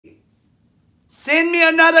Send me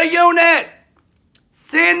another unit.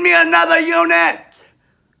 Send me another unit.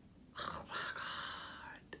 Oh my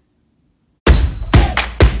God.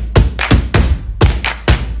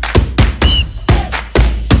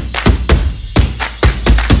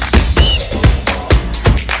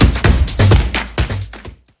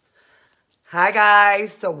 Hi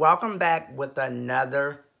guys, so welcome back with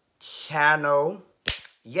another channel.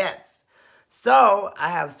 Yes. So I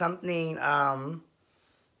have something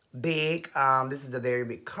big. This is a very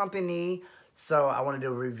big company. So I want to do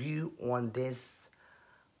a review on this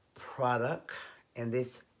product and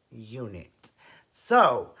this unit.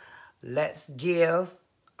 So let's give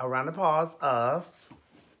a round of applause of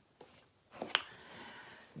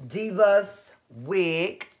Diva's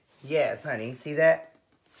wig. Yes, honey. See that?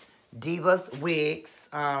 Diva's wigs.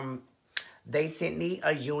 They sent me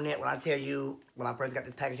a unit. When I tell you, when I first got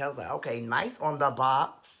this package, I was like, okay, nice on the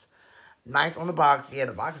box. Nice on the box. Yeah,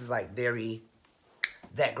 the box is like very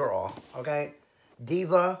that girl, okay?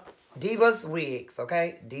 Diva's wigs,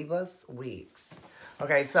 okay? Diva's wigs.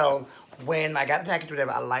 Okay, so when I got the package or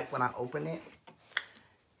whatever, I like when I open it.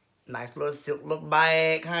 Nice little silk look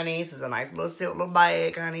bag, honey. This is a nice little silk look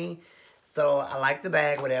bag, honey. So I like the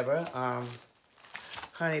bag, whatever.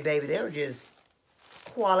 Honey, baby, they were just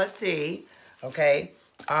quality, okay?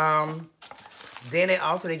 Then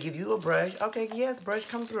they give you a brush. Okay, yes, brush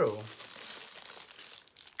come through.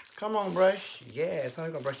 Come on, brush. Yes,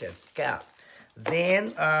 I'm gonna brush that scalp.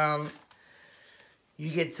 Then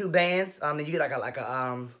you get two bands. Then you get like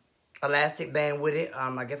a elastic band with it.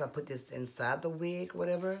 I guess I put this inside the wig,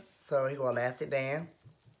 whatever. So you go elastic band,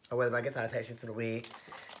 or whatever. I guess I attach it to the wig.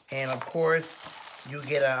 And of course, you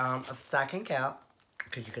get a stocking cap,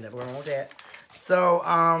 because you can never go wrong with that. So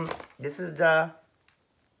this is the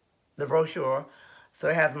brochure. So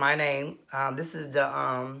it has my name. This is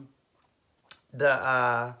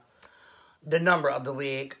the number of the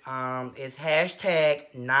wig. It's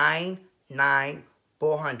hashtag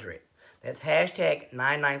 99400. That's hashtag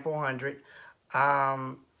 99400.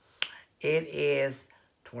 It is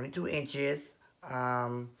 22 inches.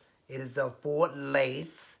 It is a forward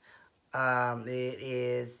lace. It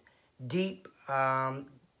is deep, I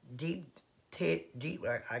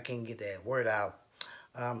can't get that word out.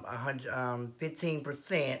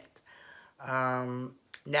 15%.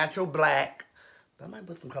 Natural black. I might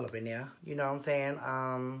put some color in there. You know what I'm saying?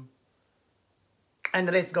 And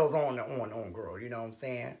the list goes on and on, girl. You know what I'm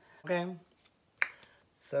saying? Okay.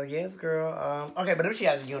 So, yes, girl. Okay, but let me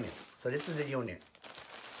show you the unit. So, this is the unit.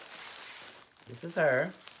 This is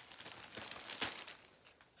her.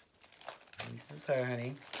 This is her,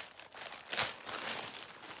 honey.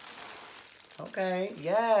 Okay.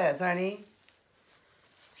 Yes, honey.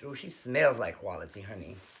 Oh, she smells like quality,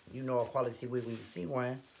 honey. You know a quality wig when you see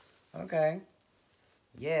one. Okay.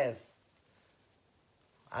 Yes.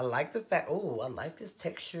 I like the fact. Oh, I like this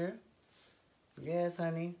texture. Yes,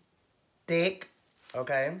 honey. Thick.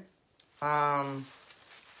 Okay.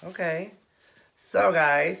 Okay. So,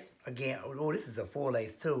 guys, again, oh, this is a full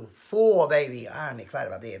lace too. Full, baby. I'm excited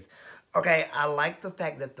about this. Okay, I like the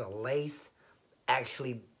fact that the lace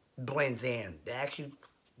actually blends in. I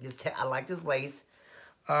like this lace.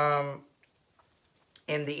 In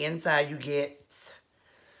the inside, you get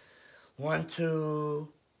 1, 2,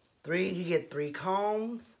 3. You get 3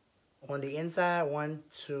 combs on the inside. 1,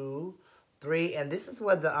 2, 3. And this is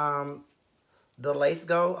where the lace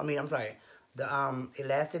go. I mean, I'm sorry, the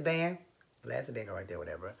elastic band. Elastic band go right there,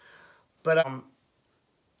 whatever. But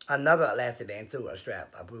another elastic band too, a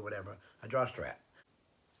strap. I put whatever, a draw strap.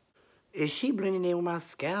 Is she blending in with my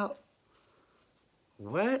scalp?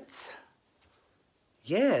 What?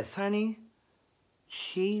 Yes, honey.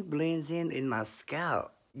 She blends in my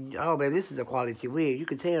scalp. Oh, baby, this is a quality wig. You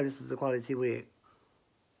can tell this is a quality wig.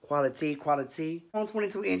 Quality. On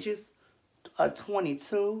 22 inches. A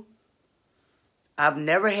 22. I've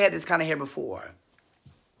never had this kind of hair before.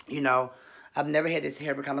 You know, I've never had this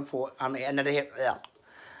hair kind of before. I've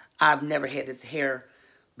never had this hair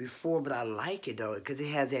before, but I like it, though, because it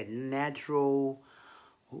has that natural...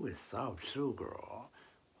 Ooh, it's soft, too, girl.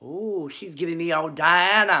 Ooh, she's giving me old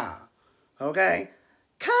Diana. Okay?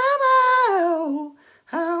 Come on.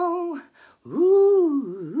 Oh,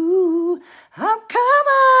 ooh, come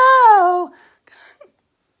on.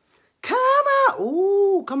 Come on.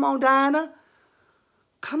 Ooh, come on, Diana.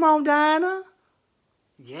 Come on, Diana.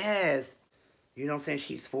 Yes. You know what I'm saying?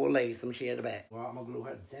 She's full lace. Let me show you the back. Well, I'm going to glue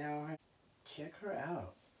her down. Check her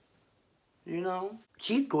out. You know?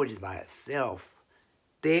 She's gorgeous by herself.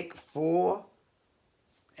 Thick, full,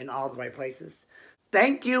 in all the right places.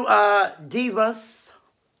 Thank you, Diva's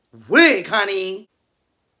wig, honey.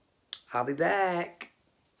 I'll be back.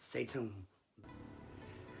 Stay tuned.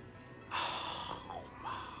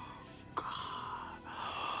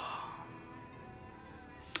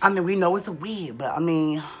 I mean, we know it's a wig, but I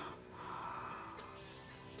mean,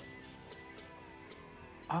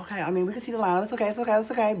 okay, I mean, we can see the line. It's okay, it's okay, it's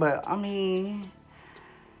okay. But I mean,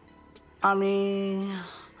 oh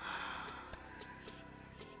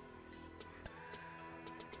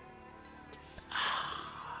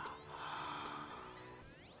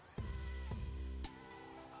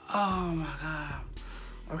my God.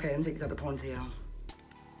 Okay, let me take this out the ponytail.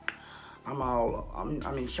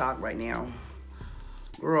 I'm in shock right now.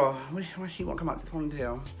 Girl, when she won't come out this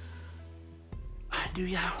ponytail? Do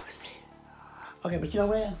y'all see? Okay, but you know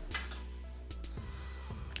what?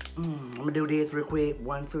 I'm gonna do this real quick.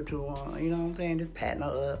 1, 2, 2, 1. You know what I'm saying? Just patting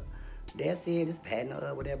her up. That's it. Just patting her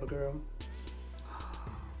up, whatever, girl.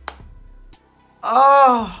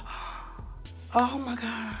 Oh my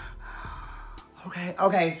God.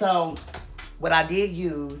 Okay, so what I did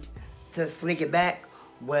use to slick it back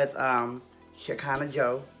was Shekinah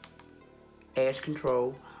Joe Edge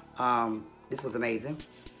Control. This was amazing.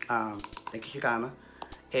 Thank you, Shekinah.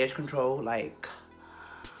 Edge Control, like,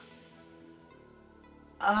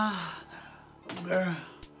 girl.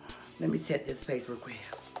 Let me set this face real quick.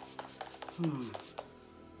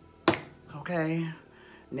 Okay. And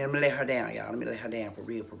then I'm gonna let her down, y'all. Let me let her down for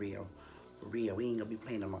real, for real. For real. We ain't gonna be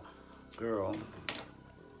playing no more. Girl.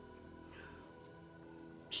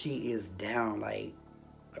 She is down, like,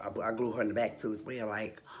 I glue her in the back too as well,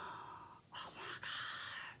 like, oh my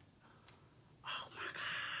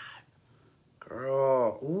God.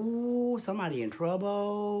 Girl, ooh, somebody in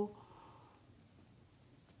trouble.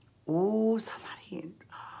 Ooh, somebody in,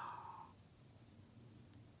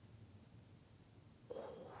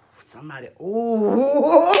 somebody,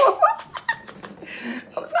 ooh.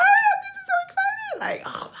 I'm sorry, this is so exciting. Like,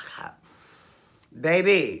 oh my God.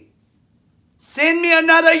 Baby, send me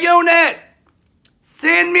another unit.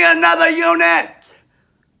 Send me another unit.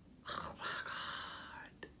 Oh my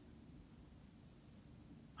God.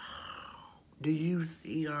 Do you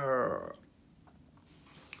see her?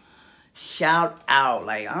 Shout out.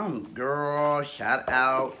 Like, girl, shout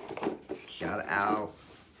out. Shout out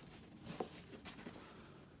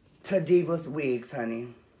to DIVASWIGS,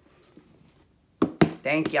 honey.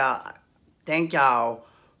 Thank y'all. Thank y'all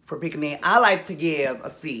for picking me. I like to give a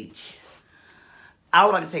speech. I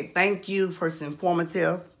would like to say thank you, first and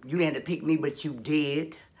informative. You didn't have to pick me, but you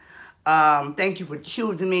did. Thank you for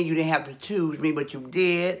choosing me. You didn't have to choose me, but you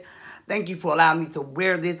did. Thank you for allowing me to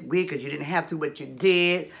wear this wig, because you didn't have to, but you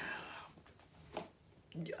did.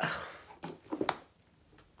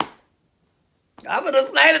 I'm gonna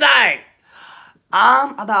slay tonight.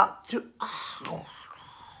 I'm about to, oh my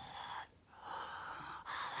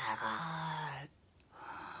God.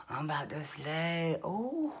 I'm about to slay.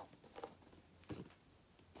 Oh.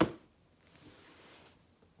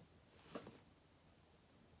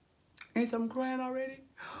 Ain't I'm crying already?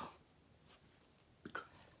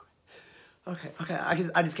 Okay, I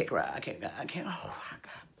just can't cry. I can't. Oh my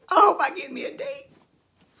God. I hope I get me a date.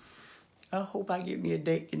 I hope I get me a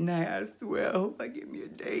date tonight. I swear, I hope I get me a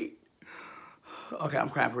date. Okay, I'm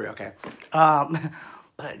crying for real, okay.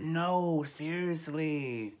 But no,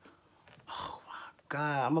 seriously. Oh my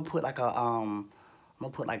God. I'm gonna put like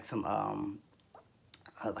some,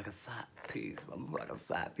 like a side piece. I'm gonna put like a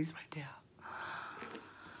side piece right there.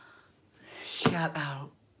 Shout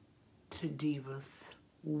out to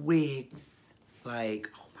DIVASWIGS. Like,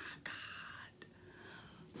 oh my God.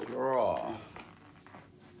 Girl.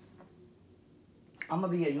 I'm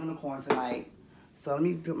gonna be a unicorn tonight. So let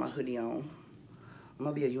me put my hoodie on. I'm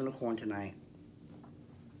gonna be a unicorn tonight.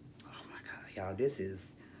 Oh my God, y'all, this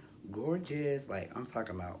is gorgeous. Like, I'm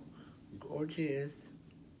talking about gorgeous.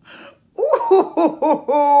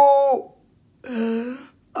 Ooh!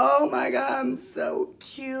 Oh my God, I'm so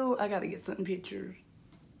cute. I gotta get some pictures.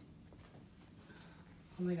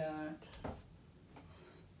 Oh my God.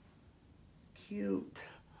 Cute.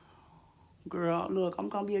 Girl, look, I'm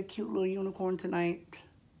gonna be a cute little unicorn tonight.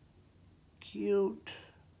 Cute.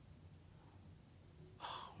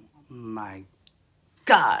 Oh my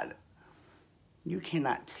God. You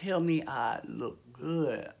cannot tell me I look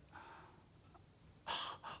good.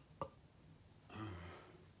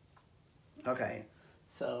 Okay,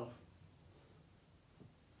 so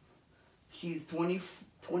she's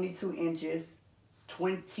 22 inches.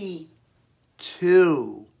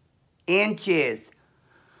 22 inches.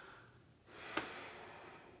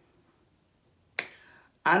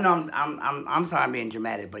 I know I'm sorry I'm being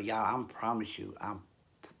dramatic, but y'all, I promise you,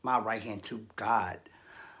 my right hand to God,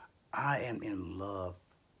 I am in love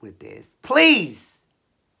with this. Please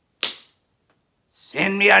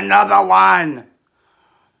send me another one.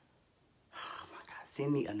 Oh my God,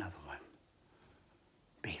 send me another one.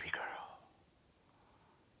 Baby girl.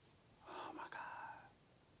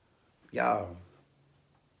 Y'all.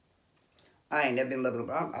 I ain't never been in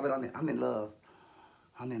love. I'm in love.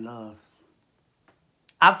 I'm in love.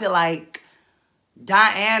 I feel like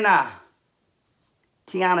Diana,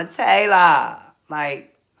 Tiana Taylor, like,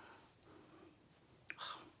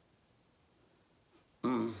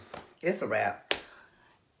 it's a wrap.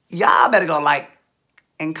 Y'all better go like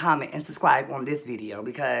and comment and subscribe on this video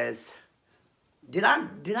because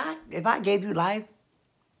if I gave you life,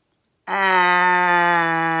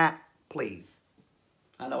 please.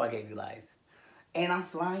 I know I gave you life. And I'm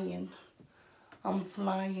flying. I'm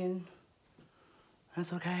flying.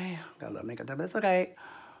 That's okay. Got a little makeup there, but it's okay.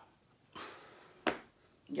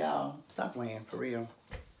 Y'all, stop playing, for real.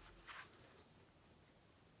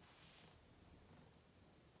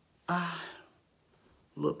 I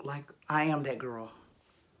look like I am that girl.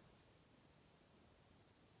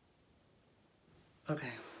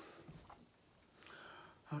 Okay.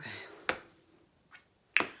 Okay.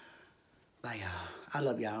 Bye, y'all. I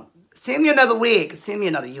love y'all. Send me another wig. Send me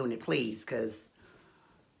another unit, please, because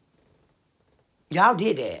y'all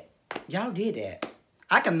did that. Y'all did that.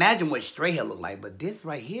 I can imagine what straight hair look like, but this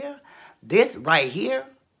right here,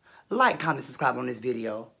 like, comment, subscribe on this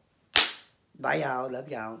video. Bye, y'all. Love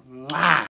y'all. Mwah.